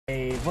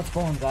What's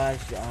going on,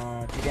 guys?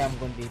 Today I'm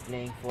going to be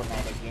playing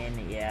Fortnite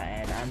again. Yeah,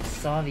 and I'm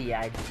sorry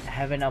I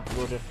haven't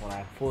uploaded for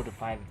like 4 to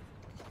 5.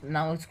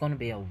 Now it's going to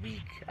be a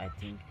week, I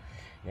think.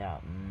 Yeah,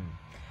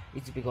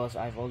 it's because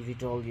I've already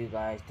told you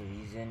guys the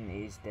reason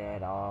is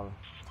that our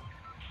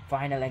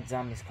final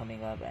exam is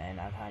coming up and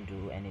I can't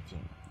do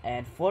anything.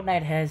 And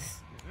Fortnite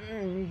has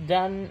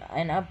done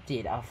an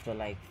update after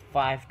like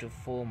 5 to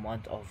 4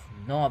 months of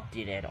no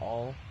update at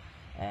all.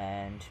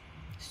 And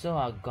so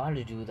I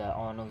gotta do the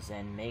honors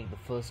and make the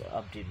first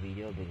update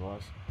video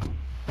because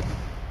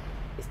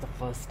it's the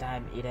first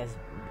time it has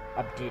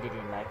updated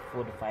in like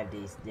 4 to 5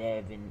 days. They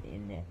have been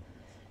in there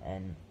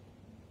and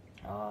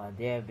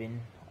they have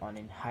been on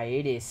in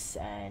hiatus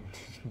and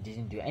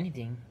didn't do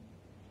anything,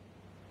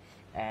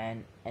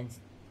 and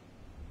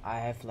I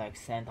have like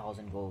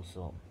 10,000 gold,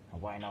 so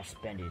why not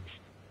spend it?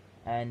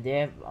 And they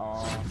have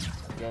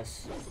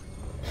just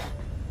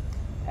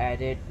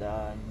added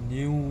the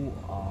new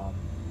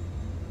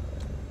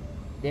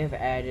they've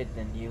added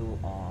the new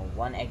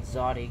one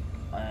exotic,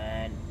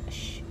 and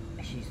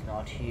she's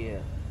not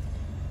here.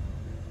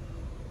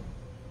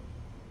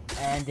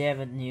 And they have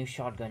a new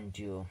shotgun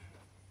too.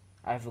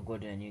 I have to go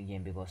to a new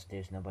game because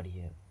there's nobody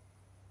here.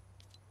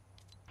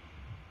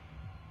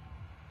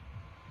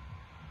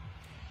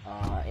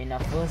 In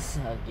our first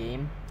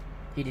game,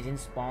 he didn't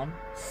spawn.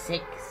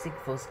 Sick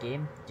first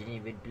game. Didn't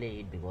even play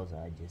it because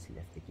I just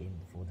left the game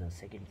before the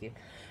second game.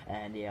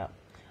 And yeah,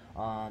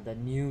 the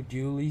new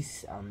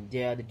Dualies.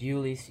 They are the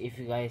Dualies. If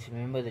you guys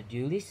remember the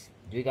Dualies,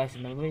 do you guys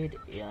remember it?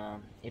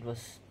 It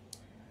was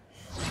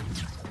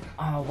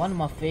one of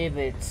my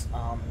favorites.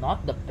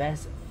 Not the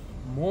best,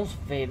 most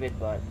favorite,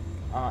 but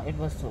it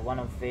was one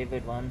of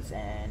favorite ones.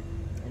 And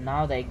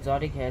now the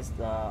exotic has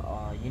the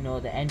you know,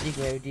 the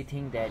anti-gravity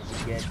thing that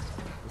you get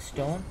the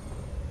stone.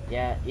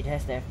 Yeah, it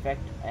has the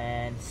effect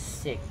and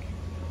sick.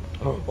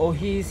 Oh,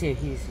 he's here.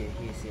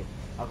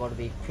 I gotta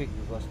be quick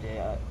because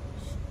there are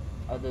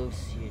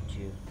others here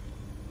too.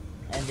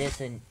 And there's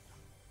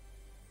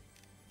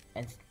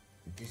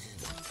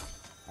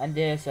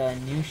there's a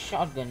new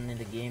shotgun in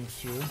the game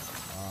too.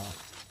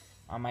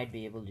 I might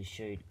be able to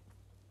show it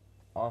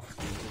off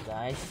to you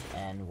guys.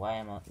 And why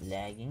am I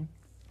lagging?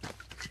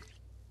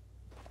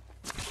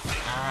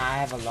 I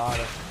have a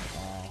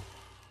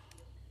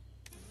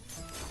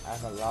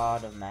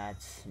lot of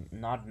mats,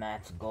 not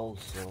mats, gold.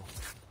 So,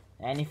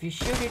 and if you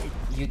shoot it,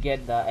 you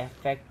get the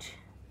effect.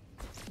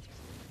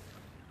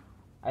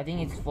 I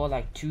think it's for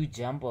like 2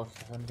 jump or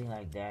something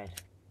like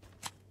that,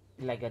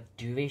 like a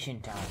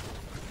duration time.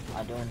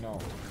 I don't know.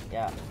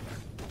 Yeah,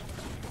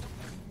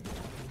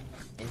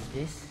 is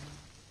this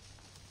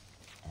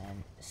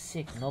and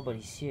sick?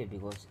 Nobody's here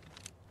because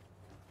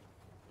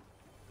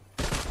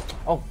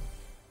oh,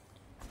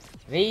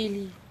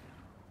 really?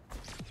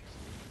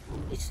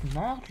 It's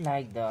not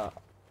like the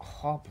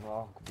hop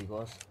rock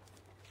because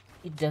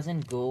it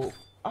doesn't go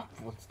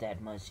upwards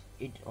that much.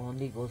 It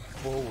only goes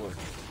forward.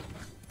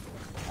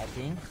 I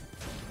think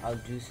I'll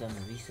do some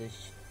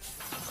research.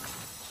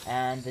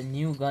 And the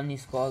new gun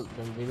is called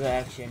the lever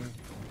action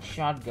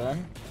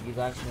shotgun. You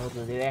guys know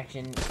the lever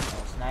action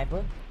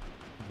sniper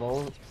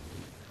bolt.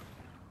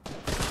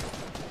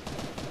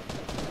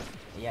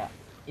 Yeah,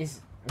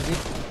 is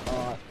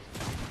with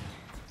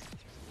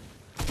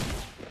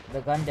the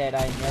gun that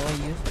I never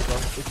use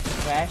because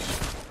it's trash.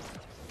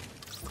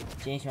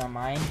 Change my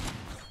mind.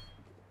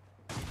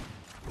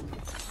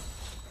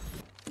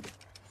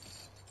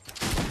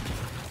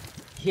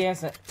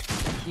 Here's a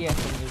new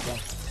gun.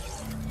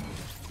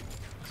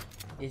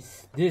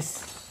 Is this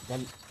the?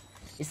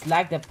 It's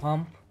like the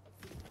pump.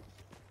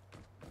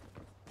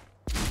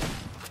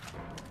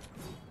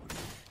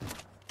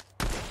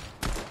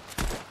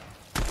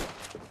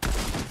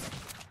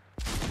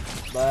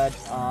 But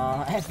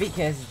Epic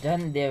has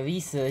done their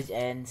research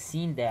and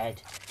seen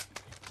that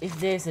if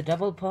there's a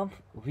double pump,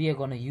 we are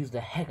gonna use the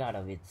heck out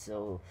of it.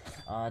 So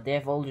they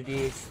have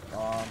already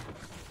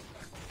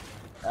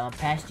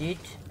patched it,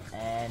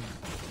 and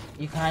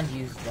you can't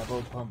use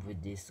double pump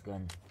with this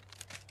gun.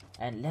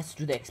 And let's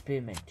do the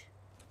experiment.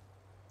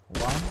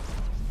 1,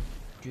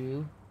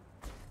 2,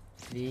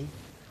 3,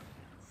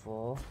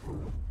 4.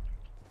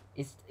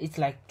 It's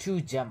like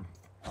 2 jump.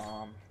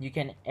 You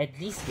can at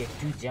least get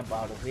 2 jump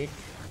out of it.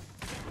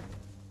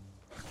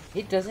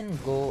 It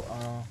doesn't go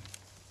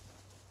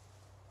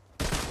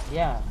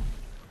yeah,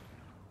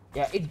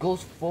 it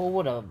goes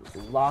forward a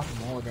lot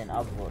more than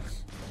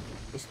upwards.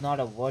 It's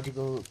not a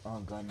vertical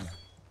gun,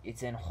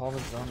 it's an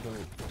horizontal.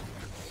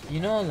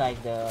 You know,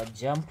 like the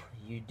jump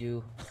you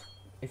do,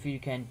 if you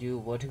can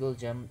do vertical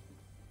jump,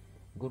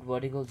 good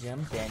vertical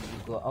jump, then you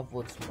go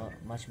upwards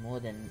much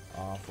more than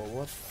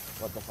forward.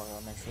 What the fuck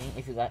am I saying?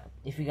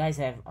 If you guys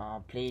have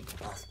played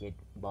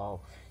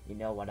basketball, you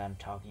know what I'm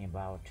talking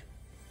about.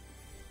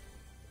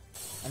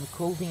 And the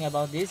cool thing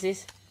about this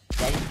is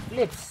that it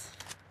flips.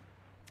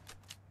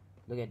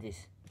 Look at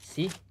this.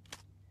 See,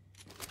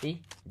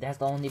 that's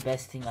the only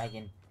best thing I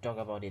can talk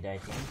about it, I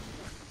think,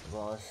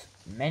 because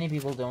many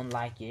people don't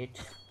like it.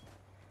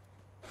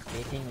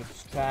 They think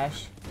it's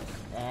trash,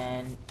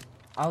 and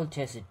I'll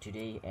test it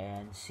today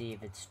and see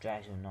if it's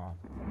trash or not.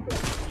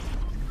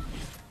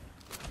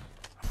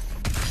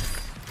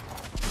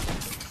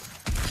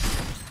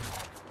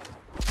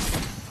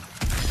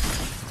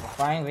 The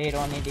firing rate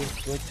on it is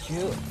good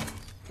too.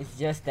 It's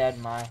just that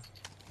my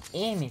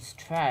aim is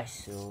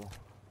trash, so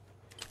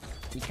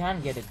you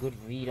can't get a good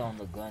read on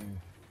the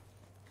gun.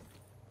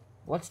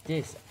 What's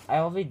this? I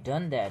already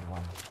done that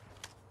one.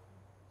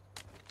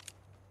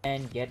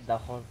 And get the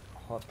hot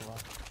one.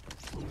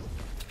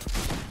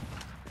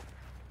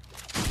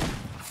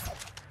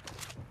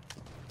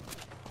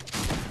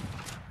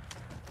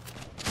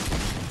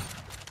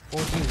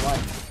 41.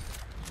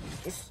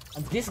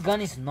 This gun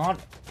is not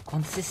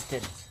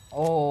consistent.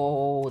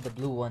 Oh, the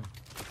blue one,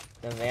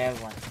 the rare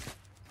one.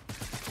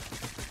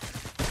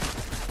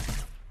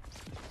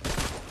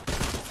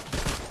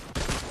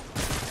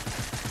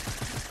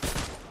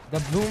 The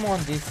bloom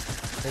on this,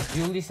 the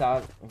Dualies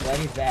are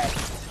very bad.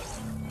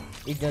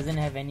 It doesn't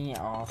have any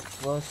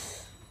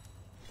first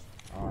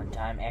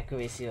time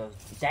accuracy or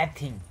that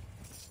thing.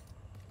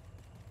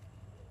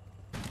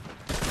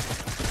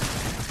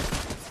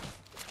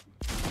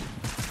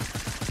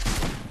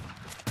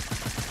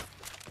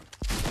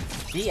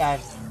 See,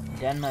 I've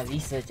done my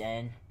research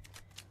and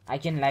I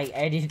can like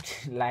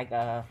edit like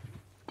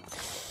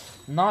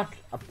not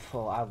a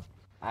pro.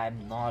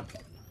 I'm not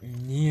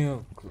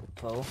near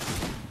pro.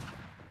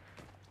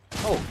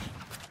 Oh,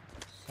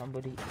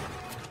 somebody.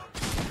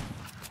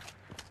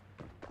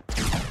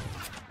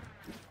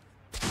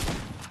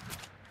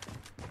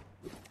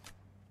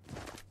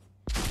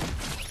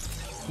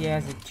 He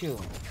has it too.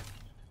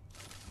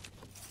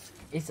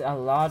 It's a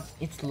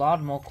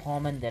lot more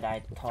common than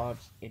I thought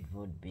it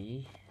would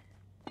be.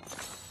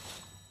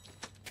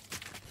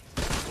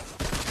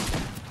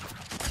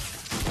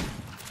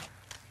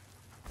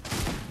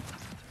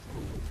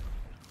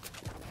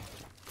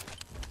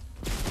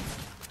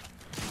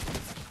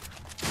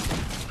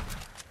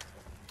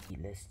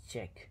 Let's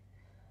check.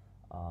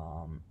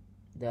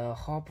 The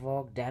hop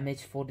rock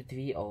damage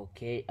 43.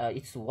 Okay,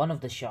 it's one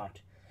of the shot.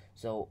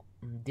 So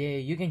there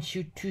you can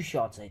shoot 2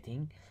 shots, I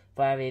think.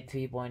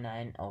 5.8,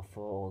 3.9 or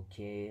 4.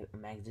 Okay,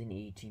 magazine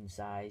 18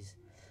 size.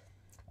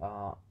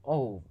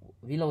 Oh,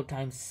 reload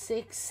time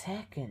 6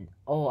 seconds.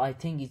 Oh, I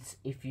think it's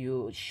if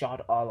you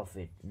shot all of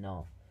it.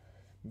 No,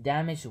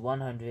 damage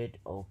 100.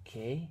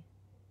 Okay,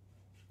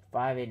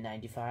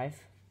 5.895.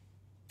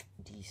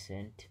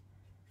 Decent.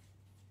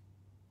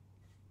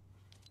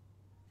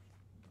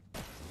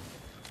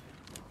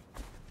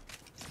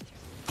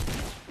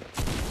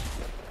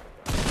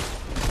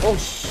 Oh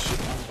shit,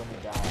 I'm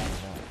gonna die, I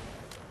know.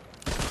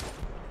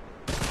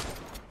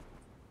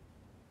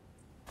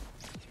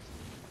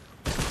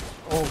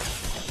 Oh.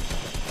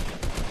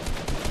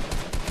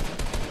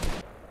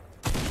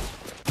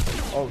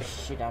 Oh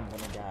shit, I'm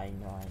gonna die, I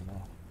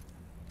know.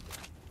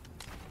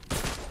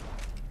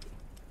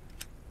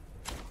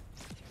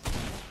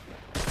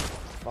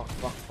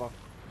 Fuck.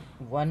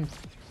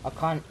 I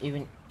can't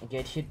even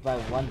get hit by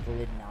 1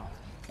 bullet now.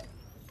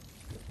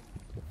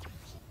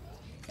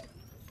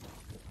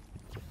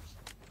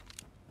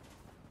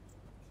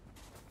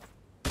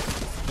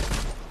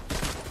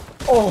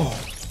 Oh,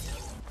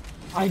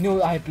 I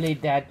know I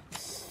played that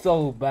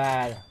so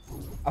bad.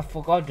 I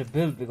forgot to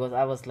build because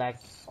I was like,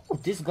 oh,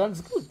 this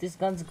gun's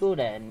good,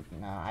 and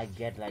I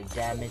get like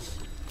damage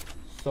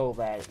so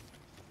bad.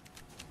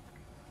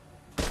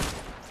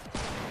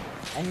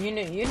 And you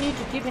need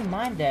to keep in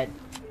mind that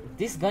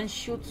this gun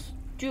shoots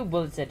 2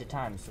 bullets at a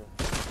time, so.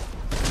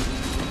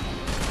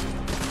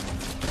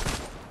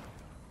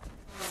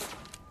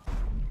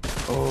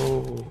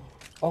 Oh.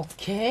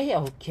 Okay,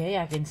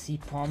 I can see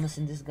promise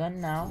in this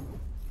gun now.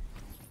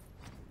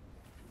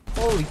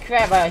 Holy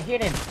crap, I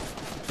hit him.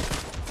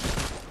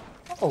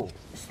 Oh,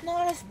 it's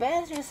not as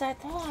bad as I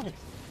thought.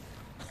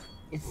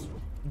 It's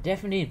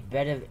definitely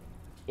better.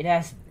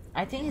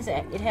 I think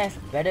it has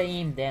better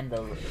aim than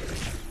the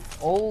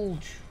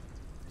old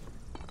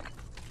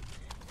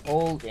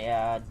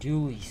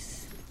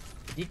Dualies.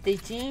 Did they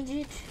change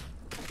it?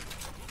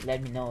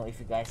 Let me know if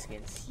you guys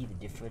can see the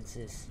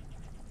differences.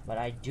 But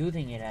I do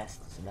think it has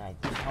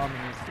like how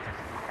many.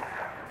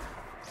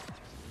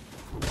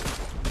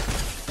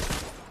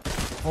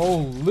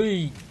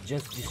 Holy!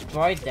 Just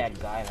destroyed that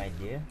guy right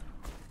there.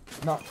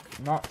 No,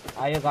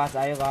 Ayogas,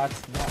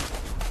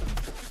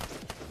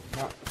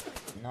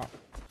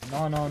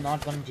 no,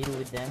 not gonna deal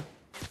with them.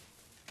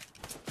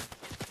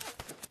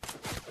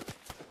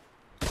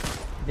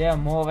 They are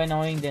more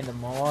annoying than the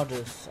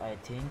Marauders, I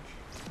think.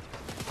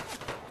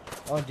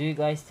 Or do you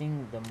guys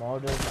think the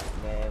Marauders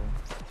were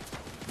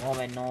more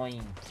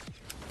annoying?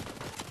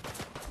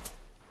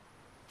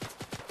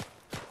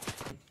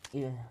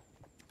 Yeah.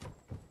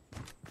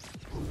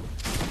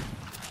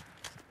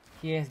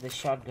 Here's the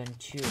shotgun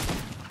too.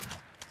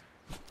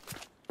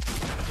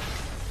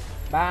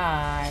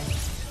 Bye.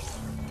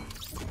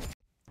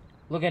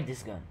 Look at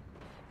this gun.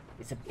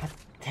 It's a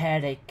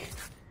pathetic.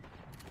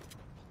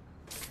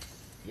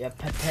 You're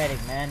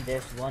pathetic, man.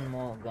 There's one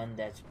more gun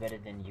that's better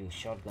than you.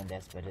 Shotgun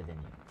that's better than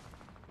you.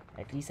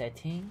 At least I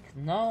think.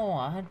 No,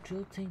 I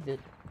do think that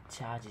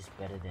charge is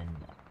better than.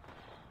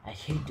 I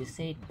hate to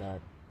say it,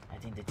 but I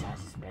think the charge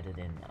is better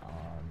than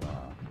the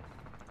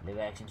live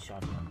action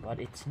shotgun. But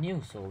it's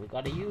new, so we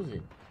gotta use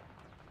it.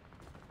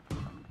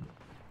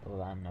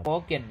 Oh, I'm not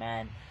broken,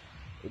 man.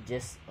 It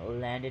just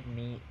landed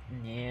me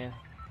near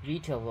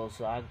retail world,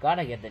 so I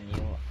gotta get the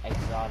new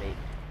exotic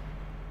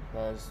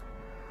because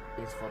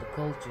it's for the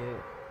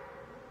culture.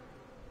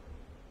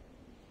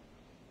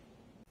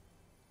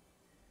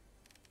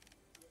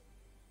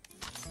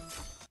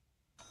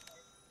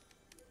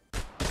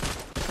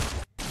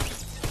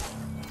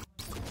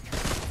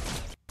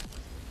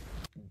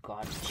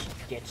 God,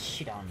 get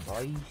shit on,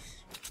 boys.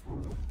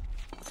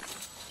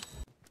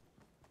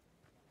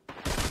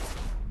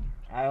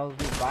 I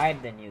already buy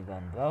the new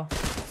gun, bro.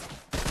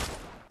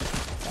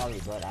 Sorry,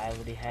 but I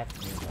already have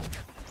the new gun.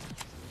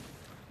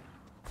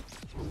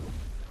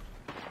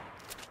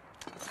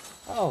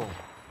 Oh,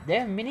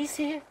 there are minis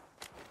here?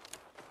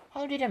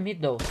 How did I miss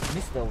those?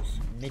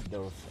 I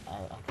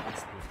can't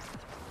speak.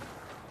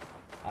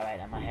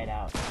 Alright, I'ma head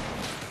out.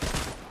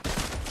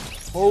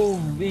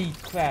 Holy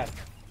crap.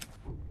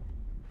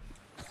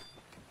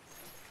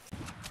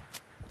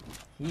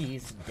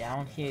 He's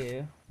down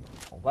here.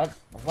 What's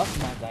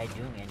my guy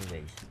doing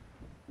anyways?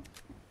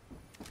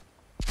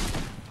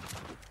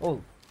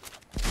 Oh.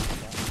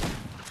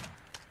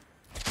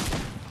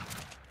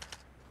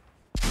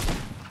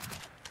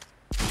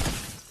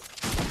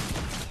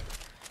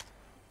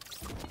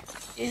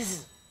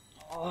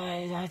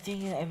 I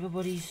think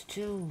everybody's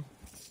still.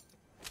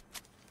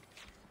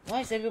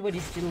 Why is everybody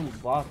still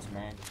bots,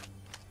 man?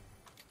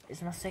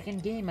 It's my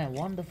second game. I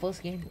won the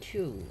first game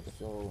too,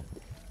 so.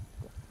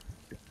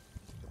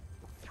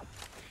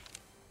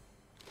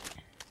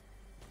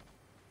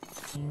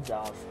 Things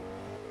are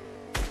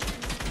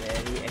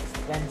very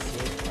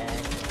expensive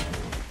and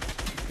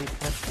to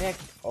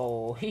protect.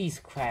 Oh, he's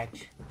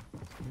cracked.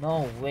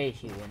 No way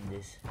he win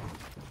this.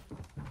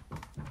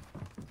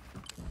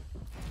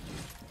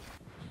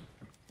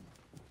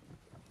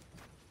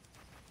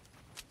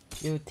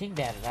 You would think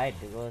that, right?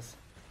 Because,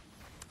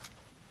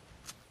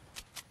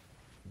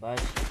 but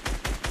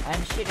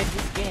I'm shit at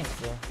this game,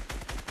 so.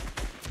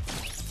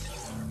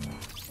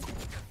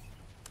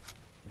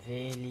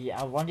 Really,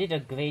 I wanted a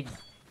great.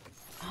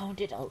 I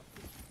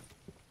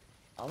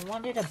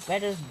wanted a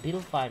better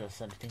build fight or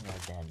something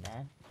like that,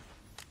 man.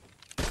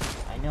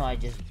 I know I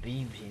just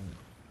beamed him.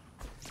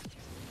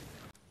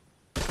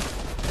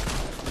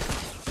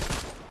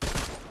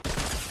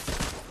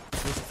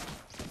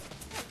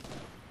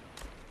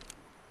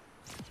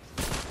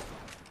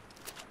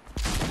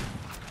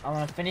 I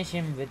wanna finish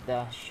him with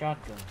the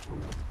shotgun.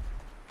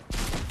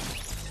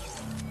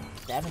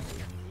 That was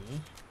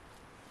easy.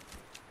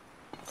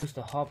 Use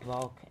the hop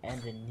lock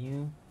and the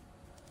new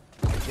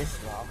this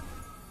lock.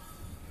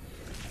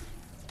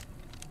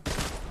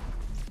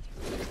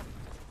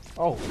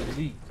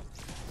 Holy!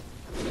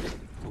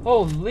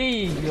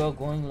 Holy! You're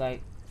going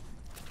like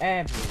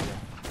everywhere.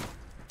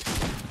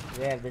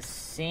 We have the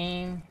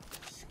same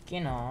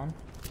skin on.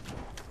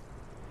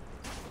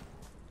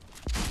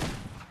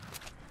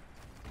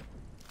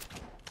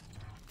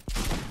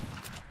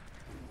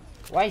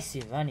 Why is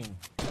he running?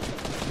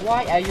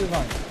 Why are you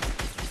running?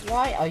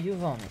 Why are you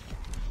running?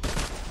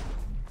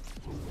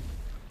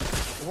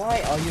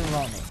 Why are you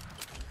running?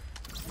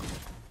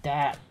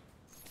 That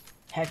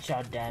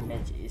headshot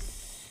damage is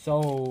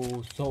so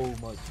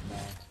much,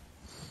 man.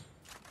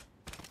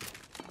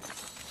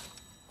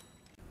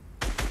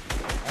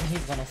 And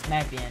he's gonna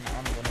snipe me and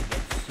I'm gonna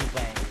get super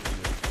angry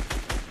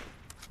here.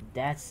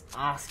 That's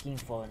asking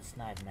for a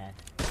snipe, man.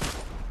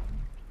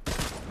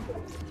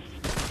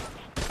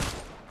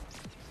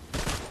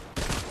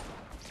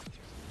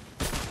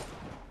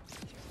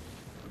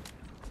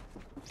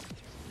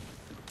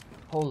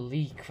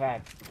 Holy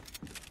crap.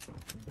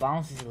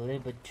 Bounce is a little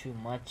bit too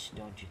much,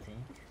 don't you think?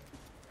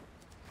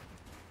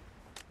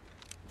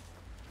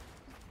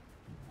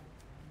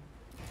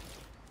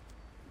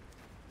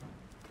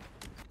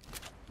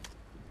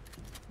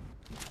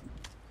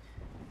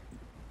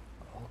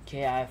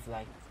 Okay, I have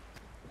like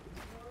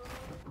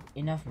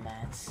enough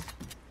mats.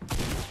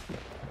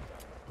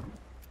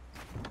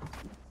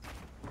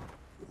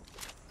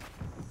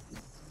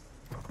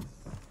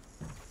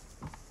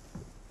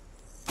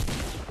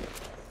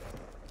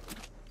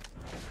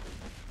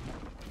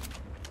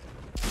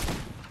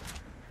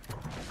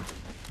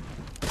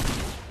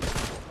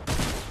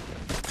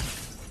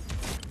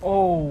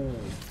 Oh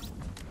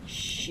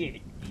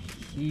shit,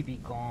 he be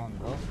gone,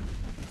 bro.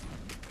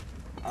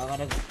 I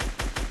gotta.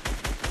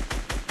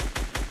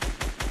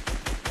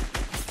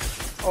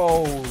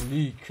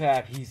 Holy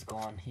crap, he's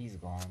gone, he's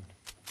gone.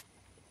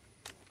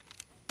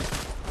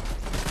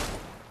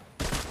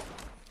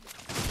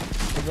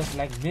 It was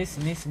like miss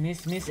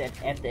at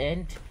the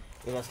end.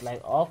 It was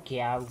like,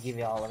 okay, I'll give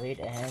you all of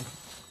it, and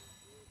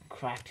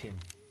cracked him.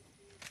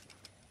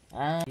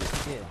 And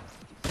he's here.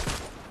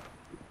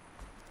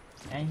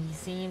 And he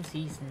seems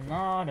he's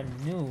not a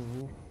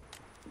noob,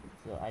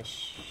 so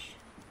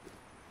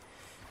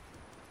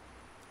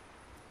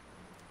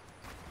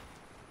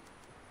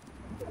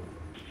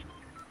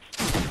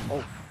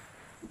oh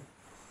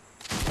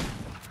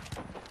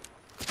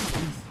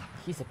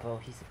He's a pro.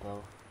 He's a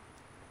pro.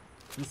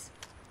 He's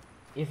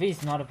If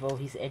he's not a pro,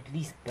 he's at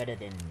least better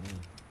than me.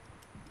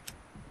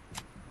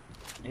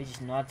 Which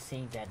is not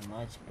saying that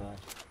much, but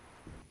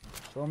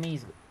for me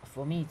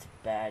it's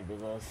bad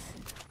because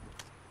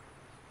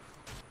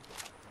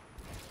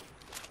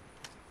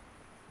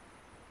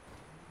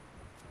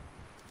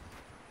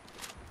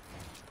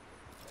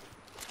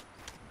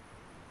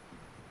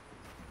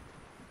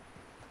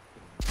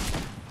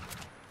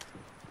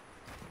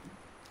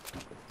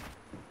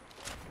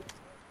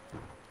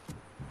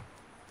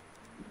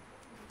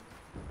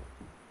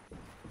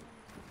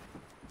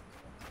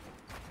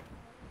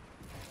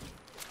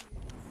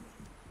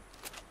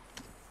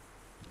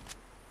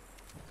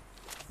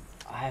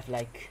I have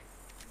like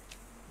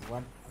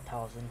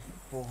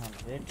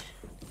 1,400.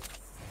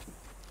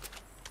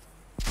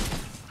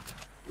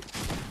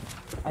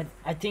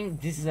 I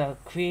think this is a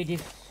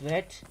creative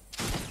threat,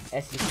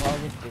 as you call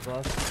it,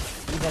 because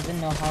he doesn't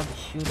know how to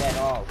shoot at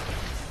all.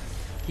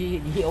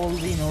 He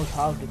only knows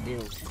how to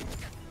build.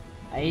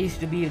 I used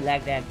to be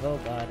like that bro,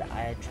 but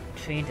I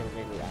trained a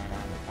little and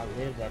I'm a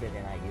little better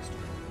than I used to.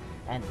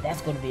 And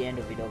that's gonna be the end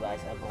of the video, guys.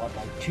 I got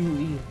like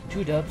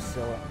two dubs,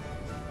 so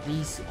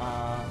please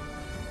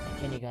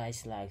can you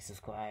guys like,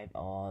 subscribe,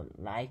 or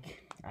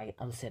like?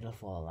 I'll settle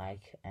for a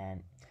like,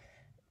 and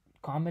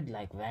comment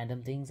like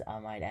random things. I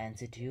might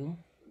answer to you,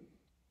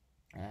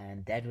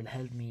 and that will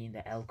help me in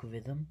the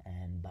algorithm.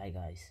 And bye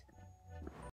guys.